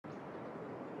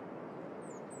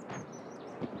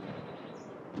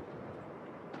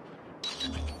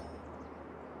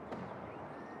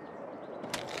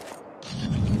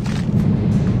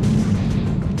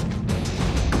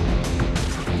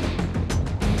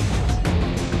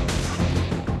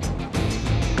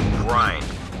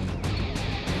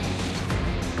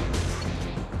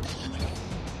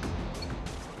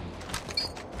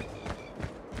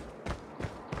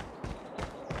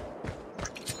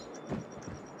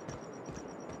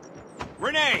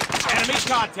Grenade! Enemy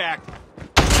contact!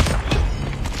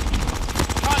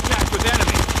 Contact with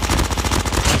enemy!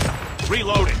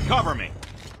 Reloading, cover me!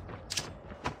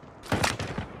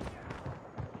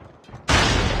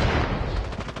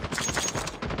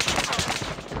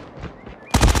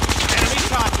 Enemy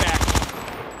contact!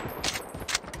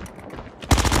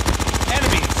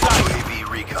 Enemy in sight! UAV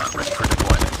recon ready for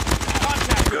deployment.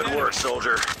 Contact with Good enemy. work,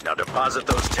 soldier. Now deposit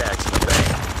those tags in the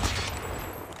bank.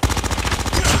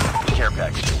 Care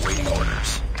package awaiting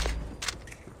orders.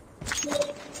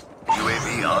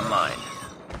 UAV online.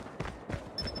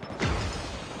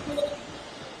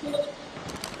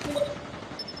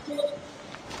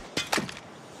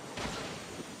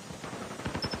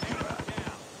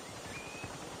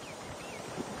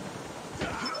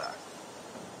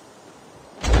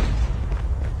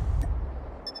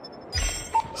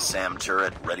 SAM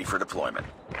turret ready for deployment.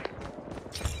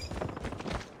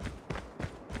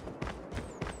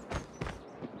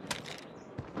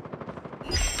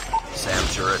 SAM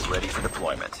turret ready for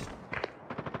deployment.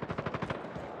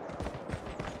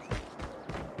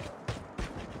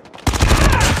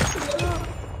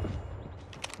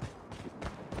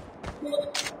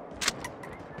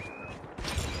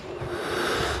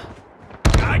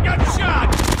 I got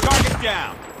shot! Target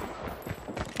down!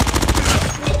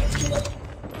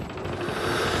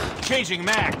 Changing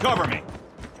mag, cover me!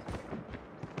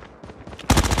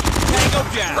 Tango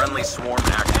down! Friendly swarm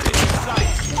activated.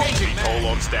 Sight. Changing mag! All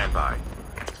on standby.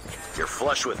 You're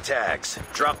flush with tags.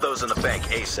 Drop those in the bank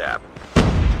ASAP.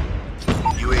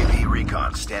 UAV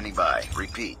recon standing by.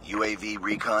 Repeat, UAV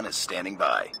recon is standing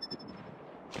by.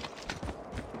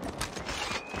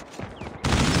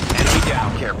 Enemy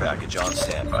down. Care package on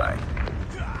standby.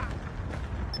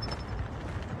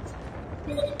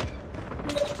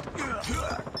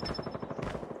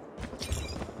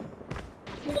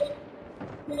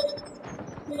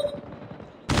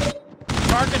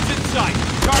 Target's in sight!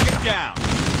 Target down!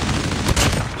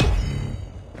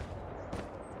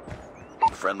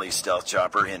 Friendly stealth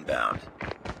chopper inbound.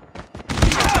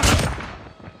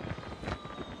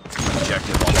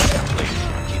 Objective almost complete.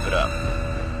 Keep it up.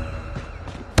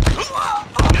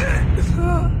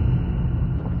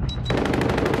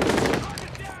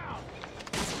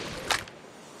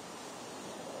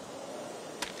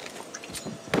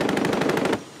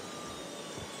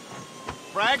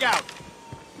 Frag out!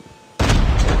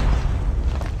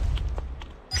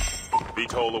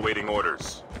 VTOL awaiting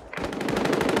orders.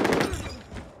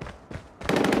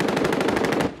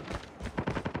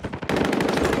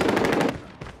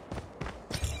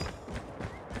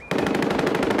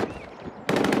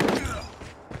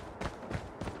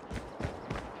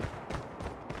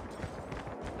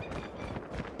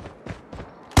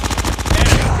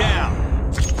 Enemy down!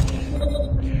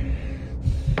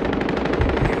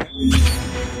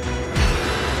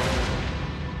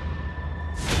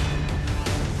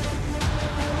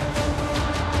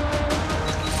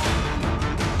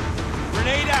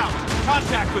 Grenade out!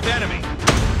 Contact with enemy!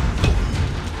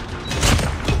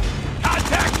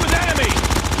 Contact with enemy!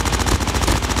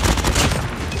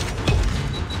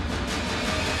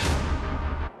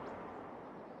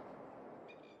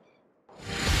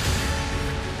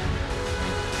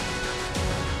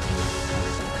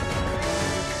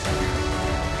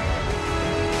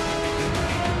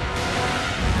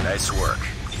 Nice work.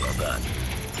 Well done.